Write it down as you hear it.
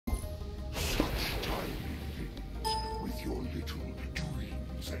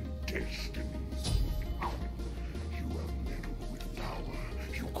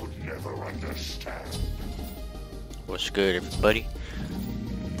What's good, everybody?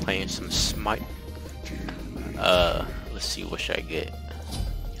 Playing some Smite. Let's see, what should I get?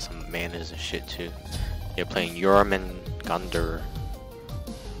 Some manas and shit too. You're playing Jormungandr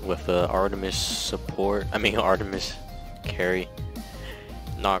with Artemis support. I mean Artemis carry,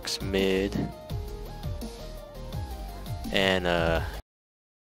 Nox mid, and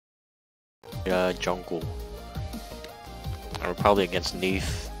jungle. We're probably against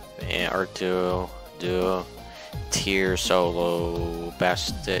Neef and Arto Duo, Tier solo,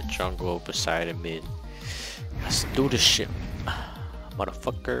 Bastet jungle, beside mid. Let's do this shit,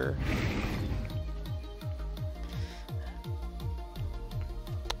 motherfucker.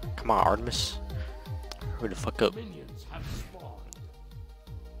 Come on, Artemis. Hurry the fuck up.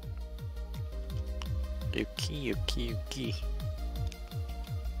 Yuki.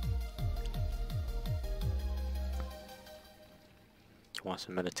 You want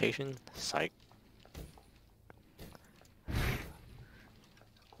some meditation? Psych.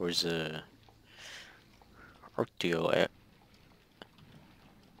 Where's Artio at?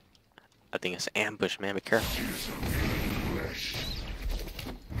 I think it's ambush, man. Be careful.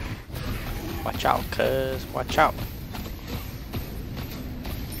 Watch out, cuz. Watch out.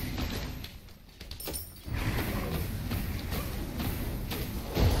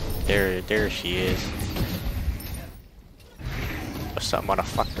 There she is. What's up,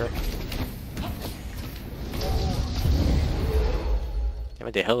 motherfucker? Damn,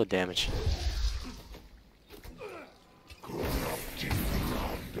 I did hella damage.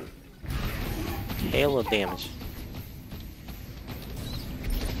 Hella damage.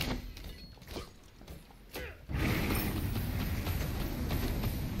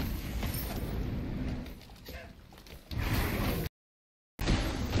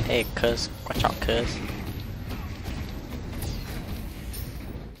 Hey, cuz. Watch out, cuz.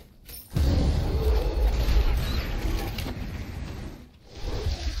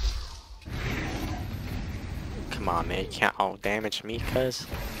 Come on, man. You can't out-damage me, cuz.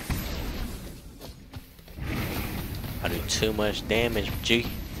 I do too much damage, G.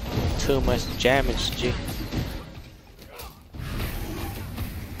 Too much damage, G.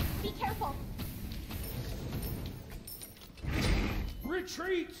 Be careful.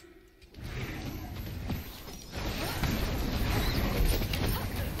 Retreat!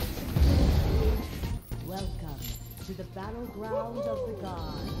 Welcome to the battleground of the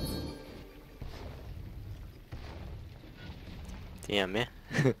gods. Damn, man.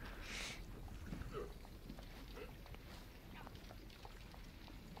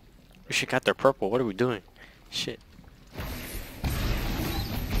 We should got their purple. What are we doing? Shit.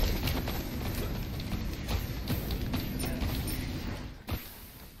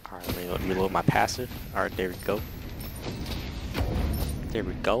 Alright, let me reload my passive. Alright, there we go. There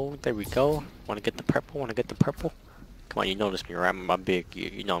we go. Wanna get the purple? Come on, you notice me, right? I'm big.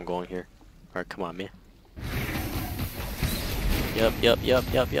 You know I'm going here. Alright, come on, man. Yup.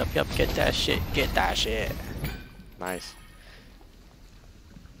 Get that shit. Nice.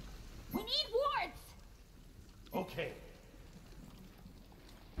 We need wards. Okay.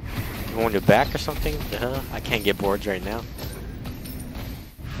 You want your back or something? The hell? I can't get boards right now.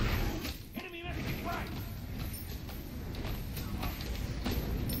 Enemy message right.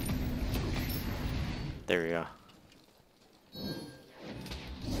 There we go.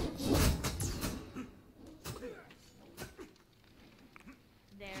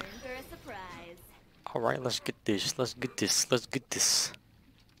 They're in for a surprise. Alright, let's get this.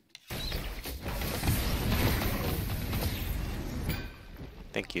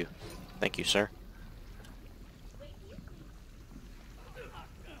 Thank you, sir.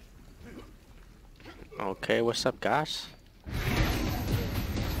 Okay, what's up, guys?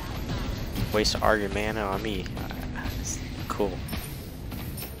 Waste all your mana on me. Cool.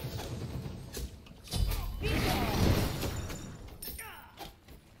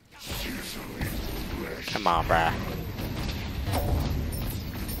 Come on, bruh.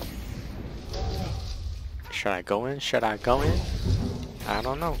 Should I go in? I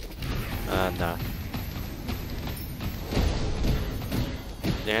don't know. No.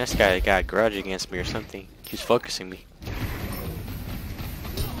 Yeah, this guy got a grudge against me or something. Keeps focusing me.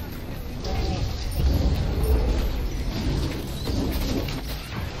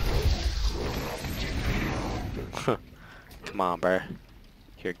 Come on, bruh.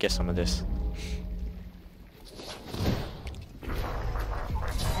 Here, get some of this.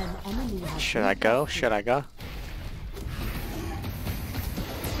 Should I go?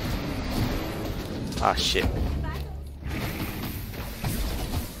 Ah, shit.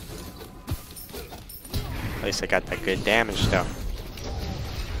 At least I got that good damage though.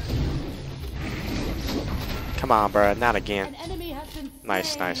 Come on, bro. Not again. An enemy has been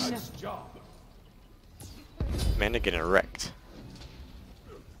Nice, slain. nice. Nice job. Man, they're getting wrecked.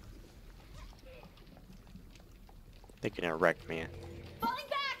 They're getting wrecked, man. Falling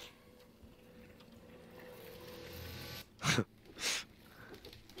back.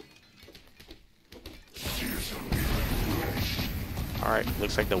 Alright,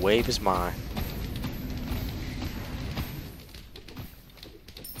 looks like the wave is mine.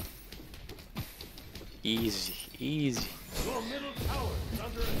 Easy, easy. Your middle tower is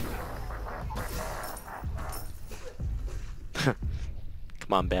under attack.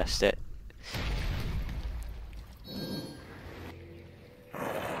 Come on, Bastet.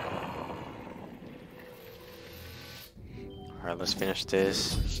 Alright, let's finish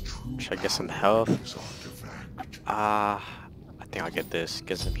this. Should I get some health? I think I'll get this.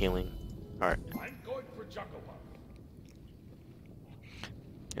 Get some healing. Alright. I'm going for Jacoba.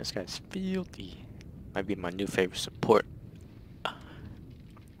 This guy's filthy. Might be my new favorite support.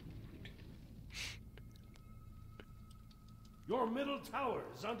 Your middle tower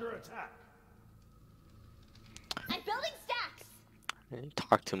is under attack. I'm building stacks. Man, you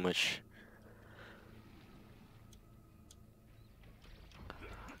talk too much.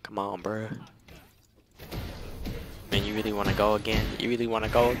 Come on, bro. Man, you really want to go again? You really want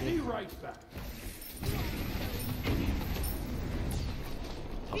to go Be again? right back.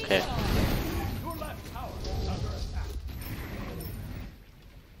 Okay. Your left tower is under attack.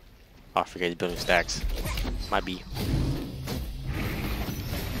 Oh, I forget he's building stacks. Might be.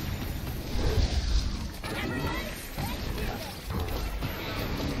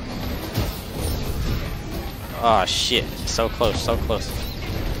 Oh shit. So close, so close.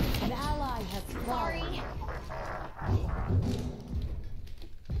 An ally has Sorry. fallen.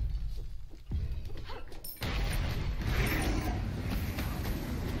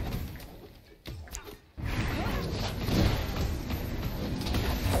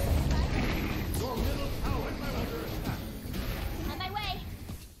 Your middle tower is under attack. On my way.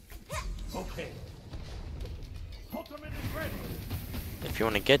 Okay. Ultimate is ready. If you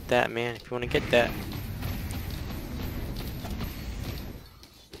want to get that, man. If you want to get that.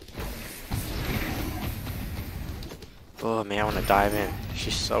 Oh man, I want to dive in.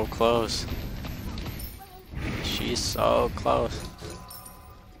 She's so close. She's so close.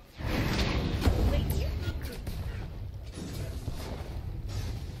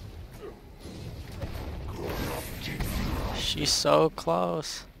 She's so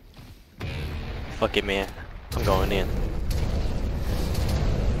close. Fuck it, man. I'm going in.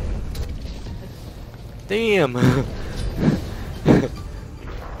 Damn.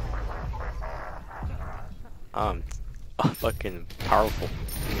 Fucking powerful.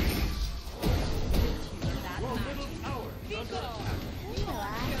 Your middle tower is under attack.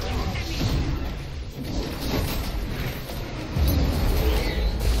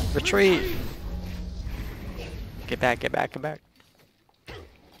 Retreat. Get back, get back, get back.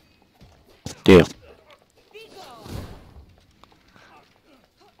 Deal.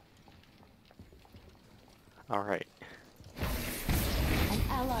 Alright. An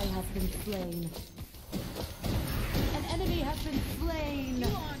ally has been slain. An enemy has been slain. You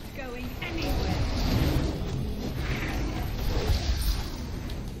aren't going anywhere.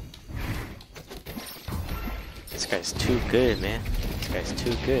 This guy's too good, man. This guy's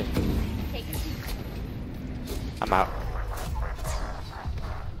too good. Take a seat. I'm out.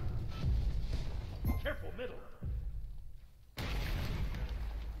 Careful middle. I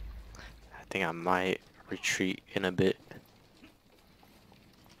think I might retreat in a bit.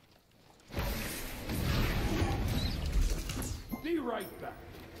 Be right back.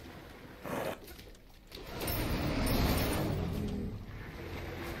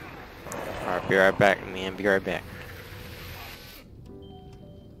 Alright, be right back, man. Be right back.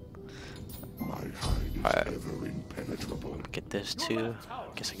 Alright. Get this too.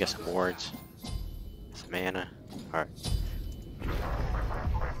 Guess I get some wards. Some mana. Alright.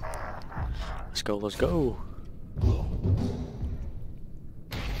 Let's go, let's go.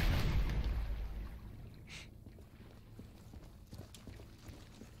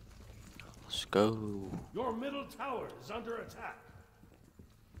 Let's go. Your middle tower is under attack.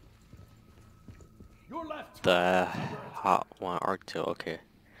 Your left The tower is under attack. hot one Arctil, okay.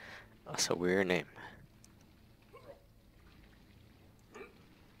 That's a weird name.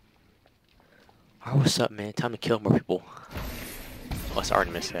 Alright, what's up, man? Time to kill more people. What's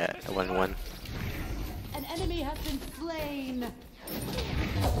Artemis at? 1-1. An enemy has been slain. An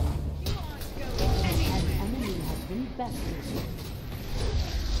You aren't going anywhere. enemy has been bested.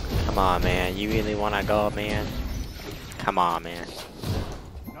 Come on, man. You really wanna go, man? Come on, man.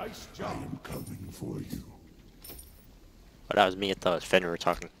 Nice job. Coming for you. Oh, that was me. I thought it was Fenrir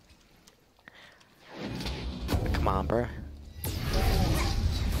talking. Come on, bruh.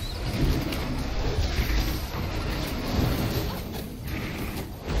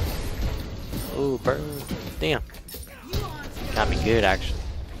 Ooh, burn. Damn. Got me good, actually.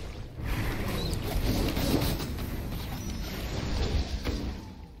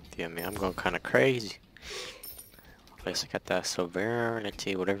 Damn, man, I'm going kind of crazy. At least I got that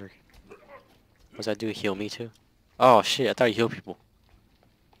sovereignty, whatever. What does that do? Heal me too? Oh shit, I thought you healed people.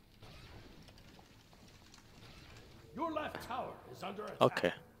 Your left tower is under attack.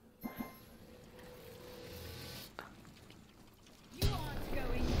 Okay. You aren't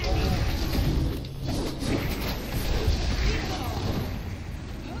going anywhere.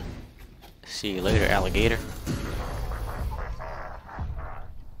 See you later, alligator.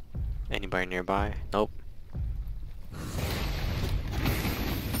 Anybody nearby? Nope.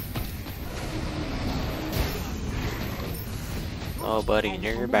 Nobody An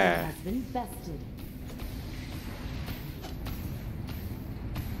nearby. enemy has been bested.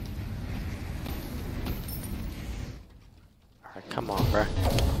 Alright, come on, bruh.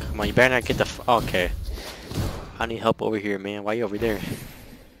 Come on, you better not get the okay. I need help over here, man. Why you over there?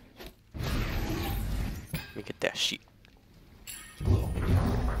 Let me get that sheet.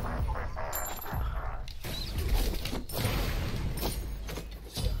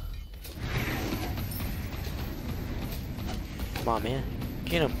 Come on, man.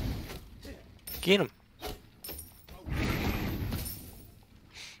 Get him. Get him.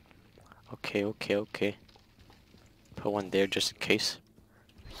 Okay, okay, okay. Put one there just in case.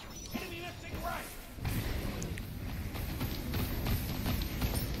 Enemy lifting right.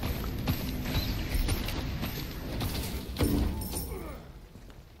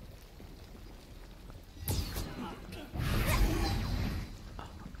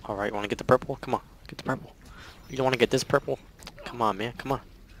 Alright, wanna get the purple? Come on, get the purple. You don't wanna get this purple? Come on, man, come on.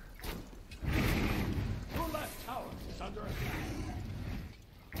 Your left tower is under attack.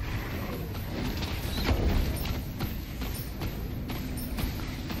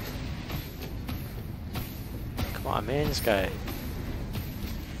 Come on, man, this guy.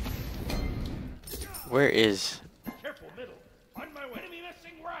 Where is... Careful middle. On my way. Enemy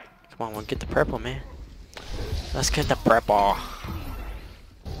lifting right. Come on, wanna get the purple, man. Let's get the purple.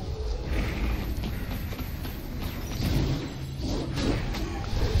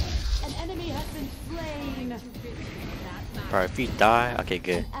 An enemy has been slain. Alright, if you die, okay,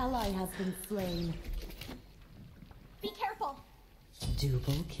 good. An ally has been slain. Be careful.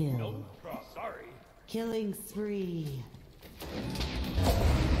 Double kill. No cross. Sorry. Killing spree.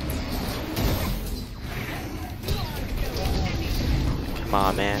 Come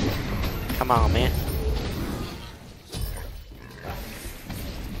on, man. Come on, man.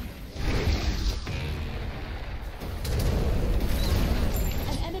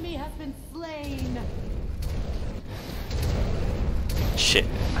 An enemy has been slain. Shit.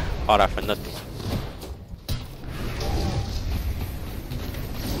 All that for nothing.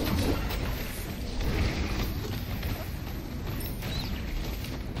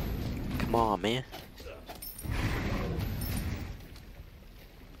 Come on, man.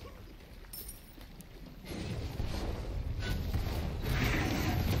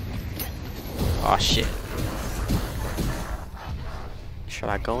 Oh shit. Should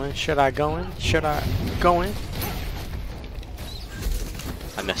I go in? Should I go in? Should I go in?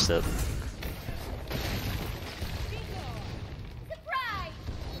 I messed up. Surprise!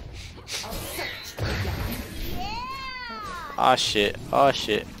 Yeah! Oh shit. Oh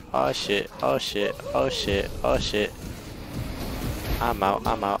shit. Oh shit. Oh shit. Oh shit. Oh shit. I'm out.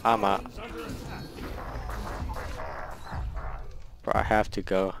 I'm out. I'm out. Bro, I have to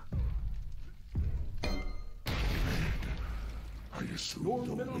go. I assume Your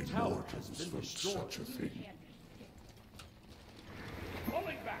only middle tower mortals has been felt destroyed. such a thing.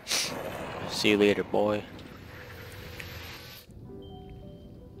 Falling back. See you later, boy.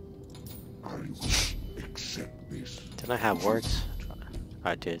 I will accept this. Didn't I have words?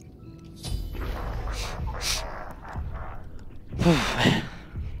 I did.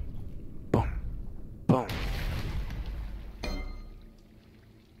 Boom. Boom.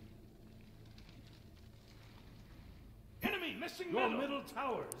 Enemy missing middle. Your middle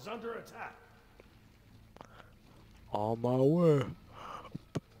tower is under attack. On my way.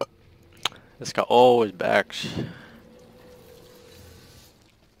 This guy always backs.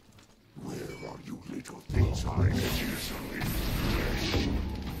 Where are you, little things hiding easily?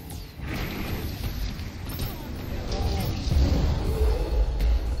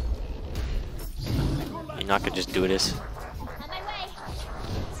 You're not gonna just do this. On my way.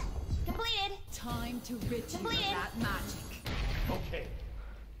 Completed. Time to rid you of Completed. that magic.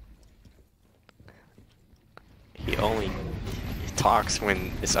 only talks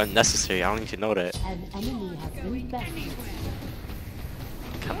when it's unnecessary. I don't need to know that. An enemy has been bested.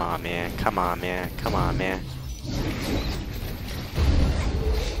 Come on, man. Come on, man. Come on, man.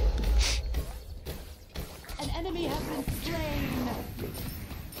 An enemy has been slain.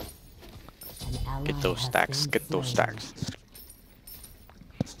 An ally Get those has stacks. been Get those slain. stacks.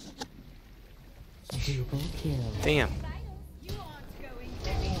 Double kill. Damn. You aren't going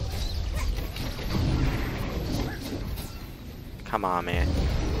anywhere. Come on, man.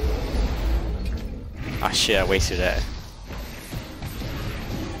 Ah, shit. I wasted that.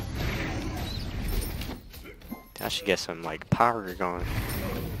 I should get some like power going.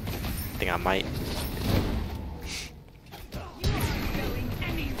 I think I might. You aren't going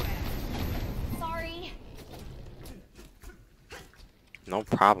anywhere. Sorry. No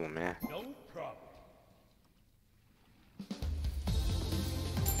problem, man. No problem.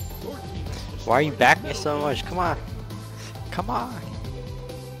 Your team has Why are you destroyed backing the me so middle much? Come on. Come on.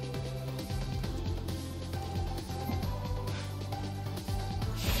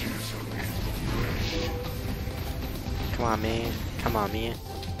 Come on, man. Come on, man.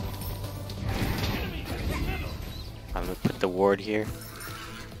 I'm gonna put the ward here.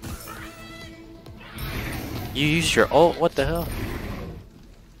 You used your ult? What the hell?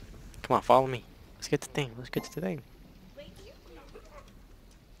 Come on, follow me. Let's get the thing. Let's get to the thing.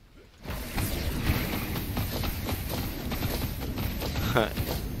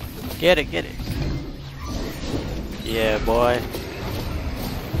 Get it, get it. Yeah, boy.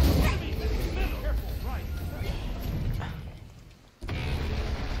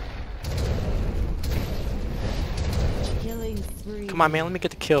 Killing spree. Come on, man. Let me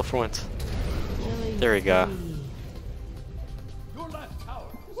get the kill for once. Killing There we go. spree. Your left tower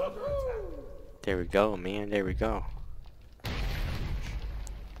is under attack. There we go, man. There we go.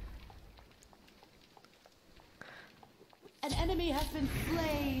 An enemy has been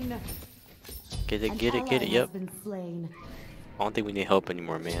slain. Get it, An get it, get ally it. Yep. has been slain. I don't think we need help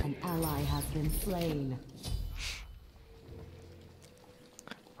anymore, man. An ally has been slain.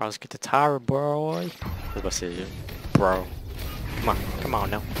 Alright, let's get the tower, bro. I was about to say, bro. Come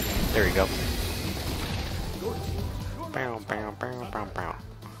on now. There we go. Bow, bow, bow, bow, bow.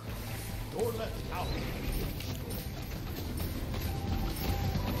 Your left tower.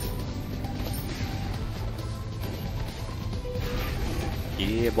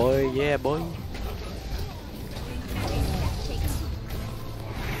 Yeah, boy. Yeah, boy.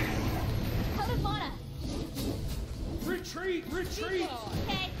 Helifana. Retreat, retreat.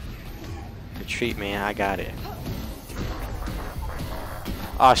 Okay. Retreat, man. I got it.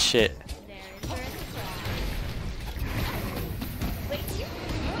 Oh shit. There is where it's from. Wait, you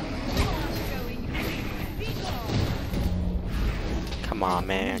aren't going anywhere. Be gone. Come on,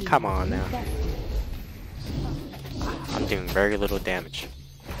 man. Come on now. I'm doing very little damage.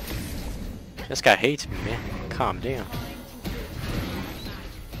 This guy hates me, man. Calm down.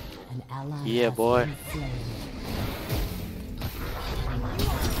 An ally Yeah, has boy. been slain.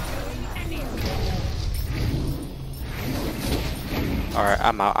 Alright,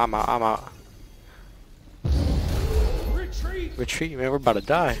 I'm out. I'm out. I'm out. Retreat. Retreat, man. We're about to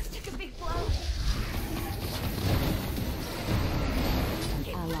die. Took a big blow.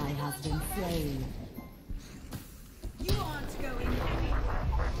 An ally has been slain. You aren't going anywhere.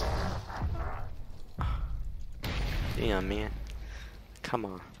 Damn, man. Come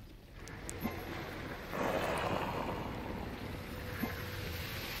on.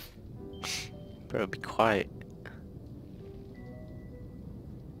 Bro, be quiet.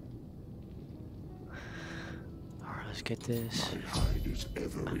 Alright, let's get this. My hide is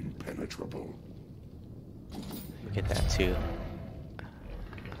ever impenetrable. Look at that too.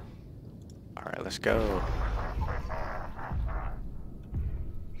 Alright, let's go.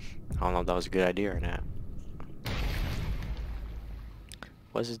 I don't know if that was a good idea or not.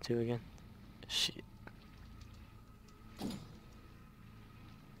 What does it do again? Shit.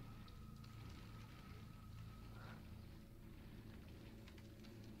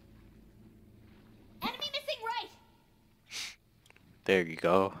 Enemy missing right. There you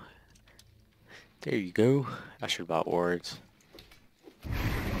go. There you go. I should have bought wards.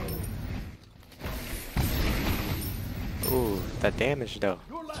 Ooh, that damage though.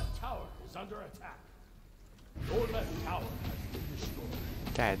 Your left tower is under attack. Your left tower has been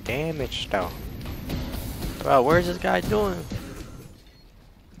destroyed. That damage though. Bro, where's this guy doing?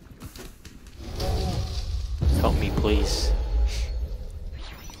 Help me, please.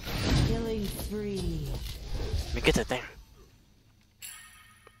 Killing spree. Let me get that thing.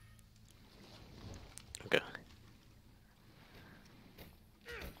 Okay.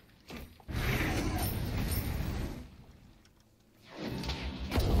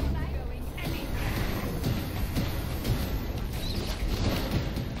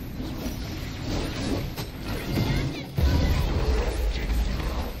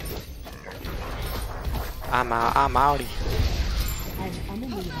 I'm out. I'm outie. An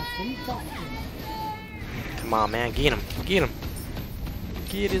enemy has been defeated. Come on, man. Get him. Get him.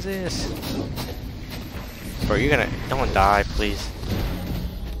 Get his ass. Bro, you're gonna... Don't die, please.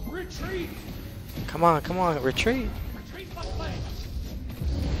 Retreat! Come on. Come on. Retreat. Retreat my flank!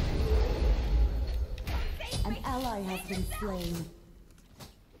 An ally has been slain.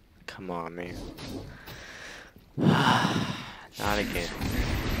 Come on, man. Not again.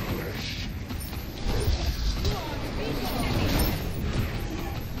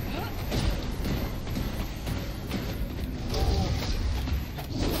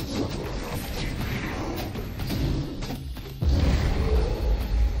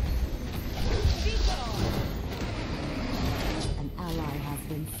 An ally has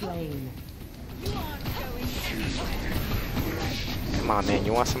been slain. Come on, man.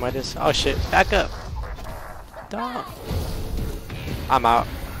 You want some of this? Oh, shit. Back up. Dog. I'm out.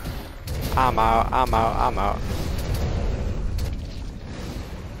 I'm out. I'm out. I'm out.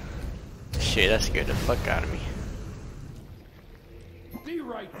 Shit, that scared the fuck out of me. Be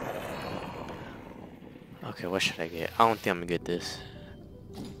right there. Okay, what should I get? I don't think I'm gonna get this.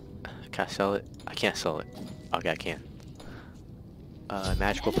 Can I sell it? I can't sell it. Okay, I can.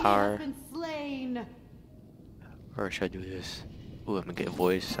 Magical Enemy power. has been slain. Or should I do this? Ooh, I'm gonna get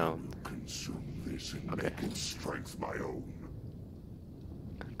voice, so... Consume this and Okay. make its strength my own.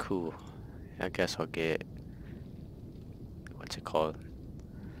 Cool. I guess I'll get... What's it called?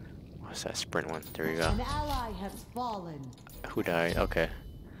 What's that sprint one? There we go. An ally has fallen. Who died? Okay.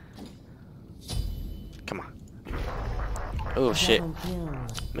 Come on. Oh shit. Double kill.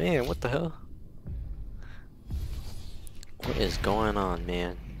 Man, what the hell? What is going on,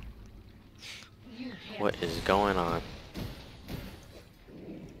 man? What is going on?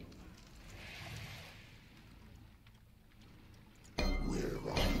 Where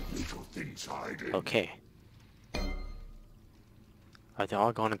are little things hiding? Okay. Are they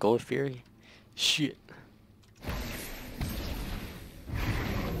all going to Gold Fury? Shit.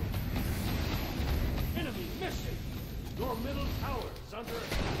 Enemy missing! Your middle tower is under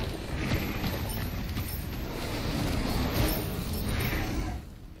attack.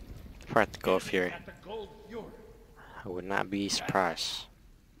 Probably have to Gold Fury. At the Gold Fury. I would not be surprised.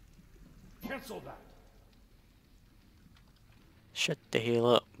 Cancel that. Shut the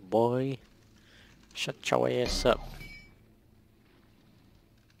hell up, boy. Shut your ass up.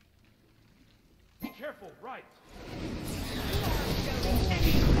 Be careful, right.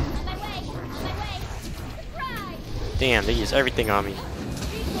 On my way! On my way! Surprise! Damn, they use everything on me. Your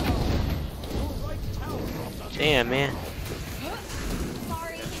right tower is under Damn, man.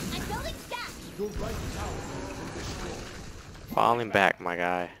 Sorry, I'm building stacks! Your right tower is destroyed. Falling back, my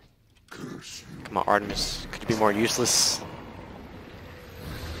guy. Curse you. Come on, Artemis. Could you be more useless?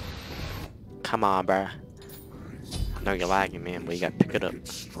 Come on, bruh. I know you're lagging, man, but you gotta pick it up.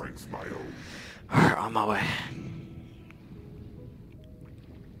 Its strength my own. Alright, on my way.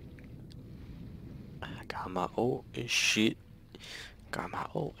 I got my ult and shit. Got my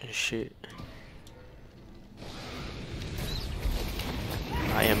ult and shit.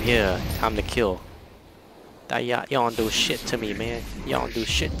 I am here. Time to kill. That y'all don't do shit to me, man. Y'all don't do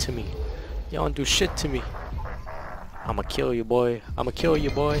shit to me. Y'all don't do shit to me. I'ma kill you, boy. I'ma kill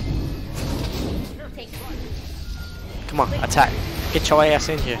you, boy. Take one. Come on, attack. Get your ass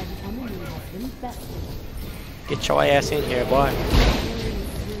in here. An enemy has been bested. Get your ass in here, boy.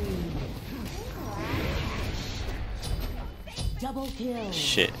 Double kill.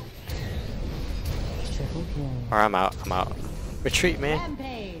 Shit. Triple kill. Alright, I'm out. I'm out. Retreat, man.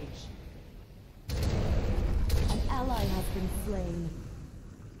 Rampage. An ally has been slain.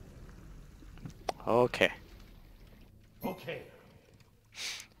 Okay. Okay.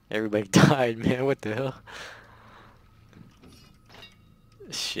 Everybody died, man. What the hell?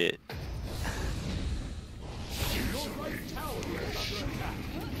 Shit. Your right tower is under attack.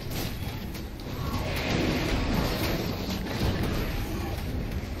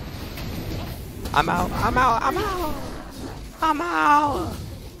 I'm out. I'm out. I'm out. I'm out.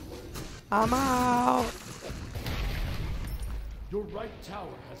 I'm out. Your right tower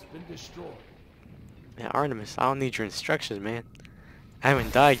has been destroyed. Man, Artemis, I don't need your instructions, man. I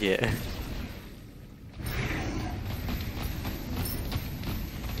haven't died yet.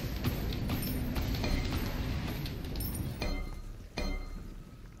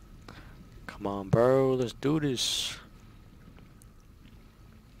 Come on, bro. Let's do this.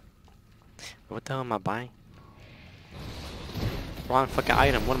 What the hell am I buying? Wrong fucking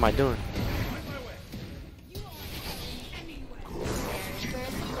item. What am I doing?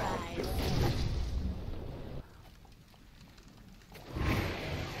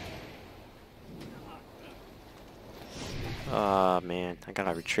 Man, I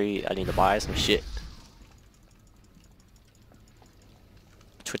gotta retreat. I need to buy some shit.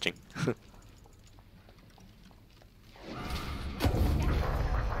 Twitching.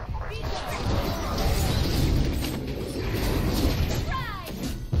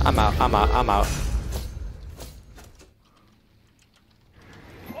 I'm out.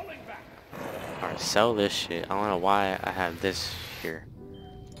 Alright, sell this shit. I don't know why I have this here.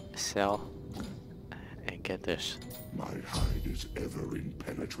 Sell. And get this. My hide is ever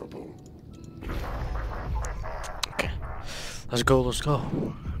impenetrable. Okay. Let's go. Let's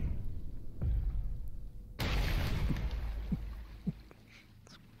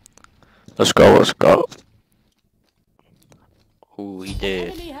go. Ooh, he did.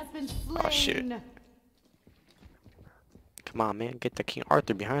 Enemy has been slain. Oh, shit. Come on, man. Get the King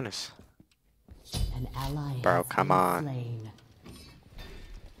Arthur behind us. An ally Bro, has come been on. slain.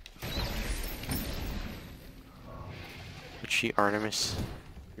 Retreat, Artemis.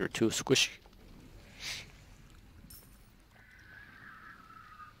 You're too squishy.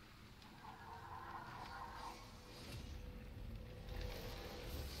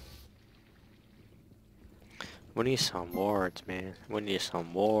 We need some wards, man. We need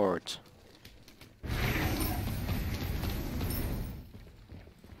some wards.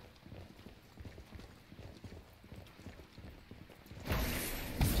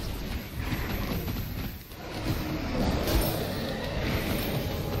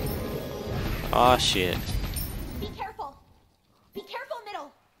 Oh shit. Be careful. Be careful,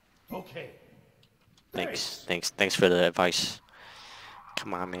 middle. Okay. Thanks for the advice.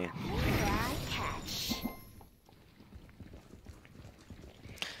 Come on, man. Dry catch.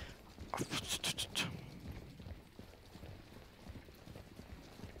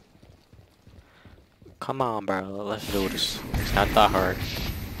 Come on, bro. Let's do this. It's not that hard.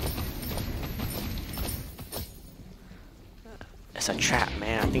 It's a trap,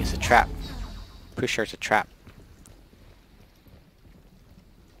 man. I think it's a trap. Pretty sure it's a trap.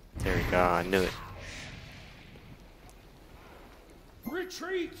 There we go. I knew it.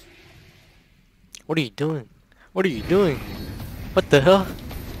 Retreat. What are you doing? What are you doing? What the hell?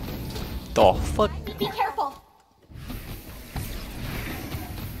 The fuck? Be careful.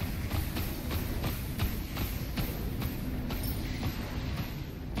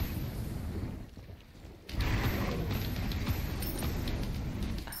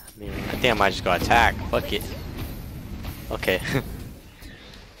 Man, I think I might just go attack. Fuck it. Okay.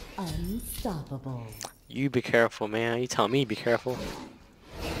 Unstoppable. You be careful, man. You tell me be careful.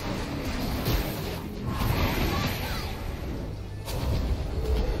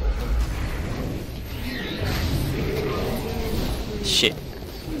 Shit.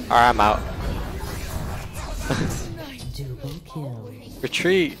 Alright, I'm out. Double kill.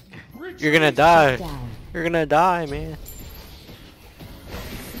 Retreat. You're gonna die. Down. You're gonna die, man.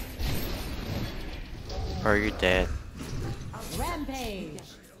 Or you're dead. Rampage.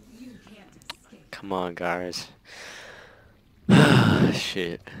 Come on, guys.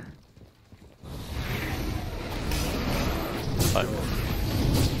 Shit. Fuck.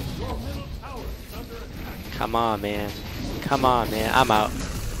 Come on, man. Come on, man. I'm out.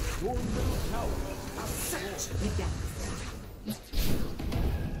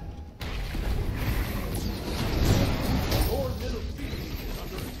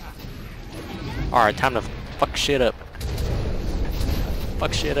 Alright, time to fuck shit up.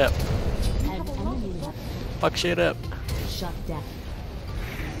 Fuck shit up. An enemy has Fuck shit up. shut down.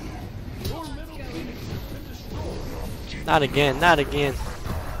 Not again, not again.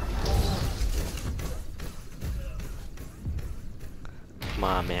 Come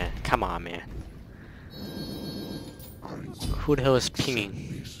on, man. Come on, man. Who the hell is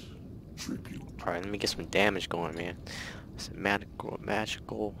pinging? Alright, let me get some damage going, man. Some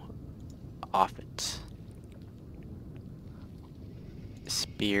magical offense.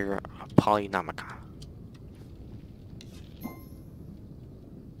 Spear Polynomica.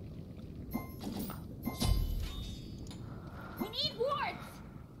 We need wards.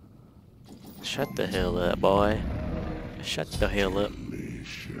 Shut the hell up, boy. Shut the hell up.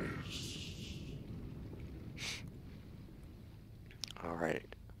 Alright.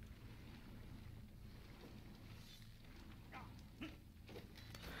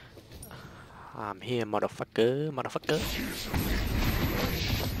 I'm here, motherfucker. I'm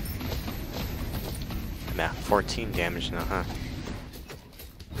at 14 damage now, huh?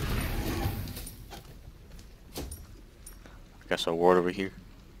 I got some ward over here.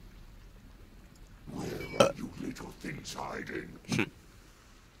 Where are you little things hiding?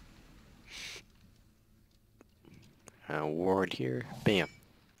 And ward here. Bam.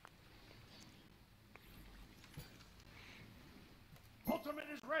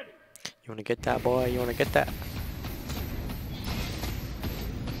 wanna get that, boy? You wanna get that?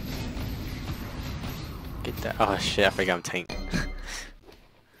 Get that. Oh shit, I forgot I'm tank.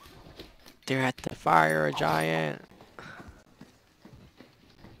 They're at the fire giant.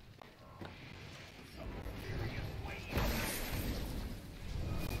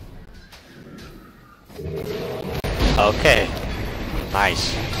 Okay.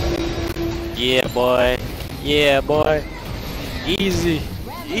 Nice. Yeah, boy. Yeah, boy. Easy.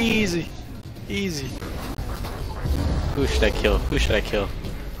 Easy. Easy. Who should I kill? Who should I kill?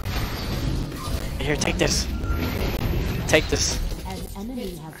 Here, take this. Take this. An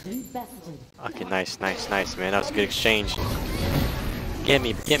enemy has been bested. Okay, nice, nice, nice, man. That was a good exchange. Get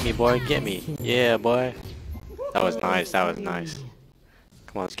me, boy. Get me. Yeah, boy. That was nice. That was nice.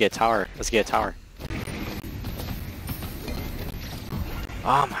 Come on, let's get a tower. Let's get a tower.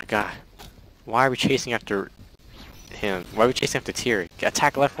 Oh my god. Why are we chasing after him? Why are we chasing after Tyr?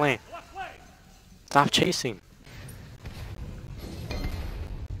 Attack left lane. Stop chasing.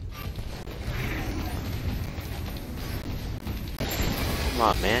 Come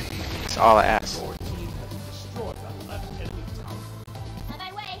on, man. That's all I ask. On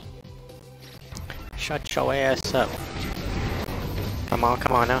my way. Shut your ass up. Come on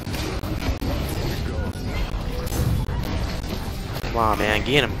now. Come on, man.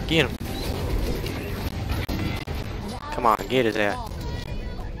 Get him. Get him. Come on, get his ass.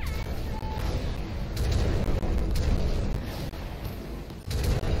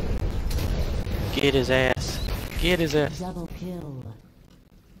 Get his ass. Get his ass. Double kill.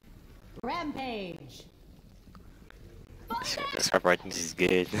 Rampage. This brightness is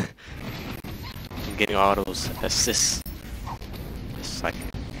good. I'm getting all those assists. It's like,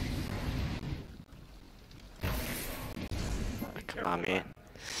 come on, man.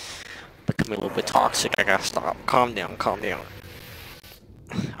 Becoming a little bit toxic. I gotta stop. Calm down. Calm down.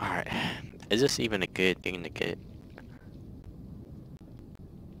 All right. Is this even a good thing to get?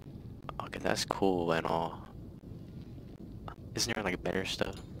 Okay, that's cool and all. Isn't there like better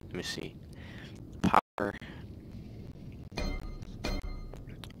stuff? Let me see. Power.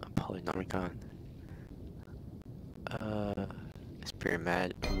 Polynomicon. Spirit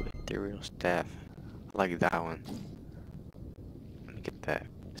Mad. Ooh, ethereal staff. I like that one. Let me get that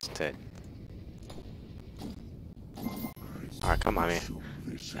instead. Alright, come on, man.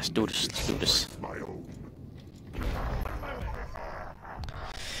 Let's do this. Let's do this. My own.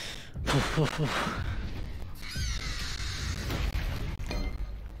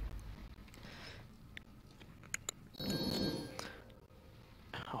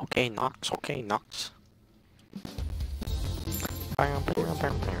 Okay, Nox. Okay, Nox.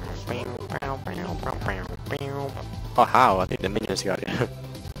 Oh, how? I think the minions got it. Attack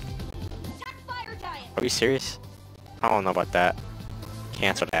fire giant. Are you serious? I don't know about that.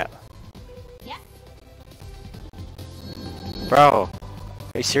 Cancel that. Yes. Bro,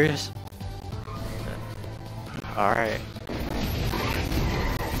 are you serious? Alright.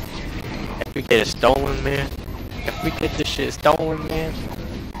 If we get it stolen, man. If we get this shit stolen, man.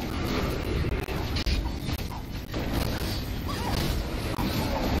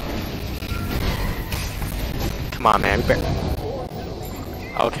 Come on, man.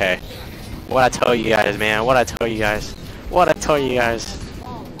 Okay. What I tell you guys, man. What I tell you guys. What I tell you guys.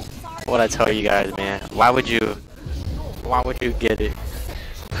 What I tell you guys, man. Why would you get it?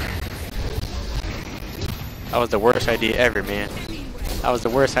 That was the worst idea ever, man. That was the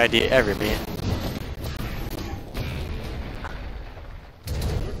worst idea ever, man.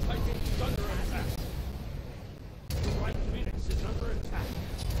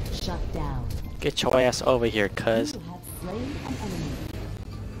 Shut down. Get your ass over here, cuz. You have slain an enemy.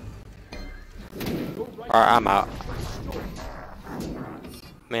 Alright, I'm out.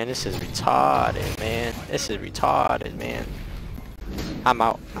 Man, this is retarded, man. This is retarded, man. I'm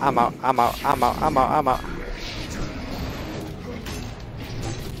out. I'm out. I'm out. I'm out. I'm out. I'm out.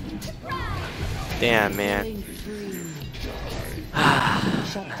 Damn, man.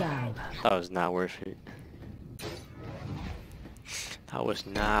 Shut down. That was not worth it. That was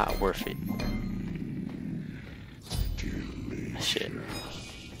not worth it. Shit.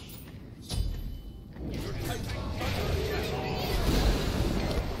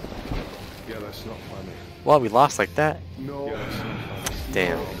 Yeah, that's not funny. Well, we lost like that. No.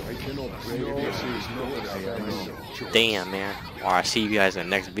 Damn. I cannot. No, this is not. Damn, man. Alright, see you guys in the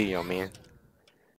next video, man.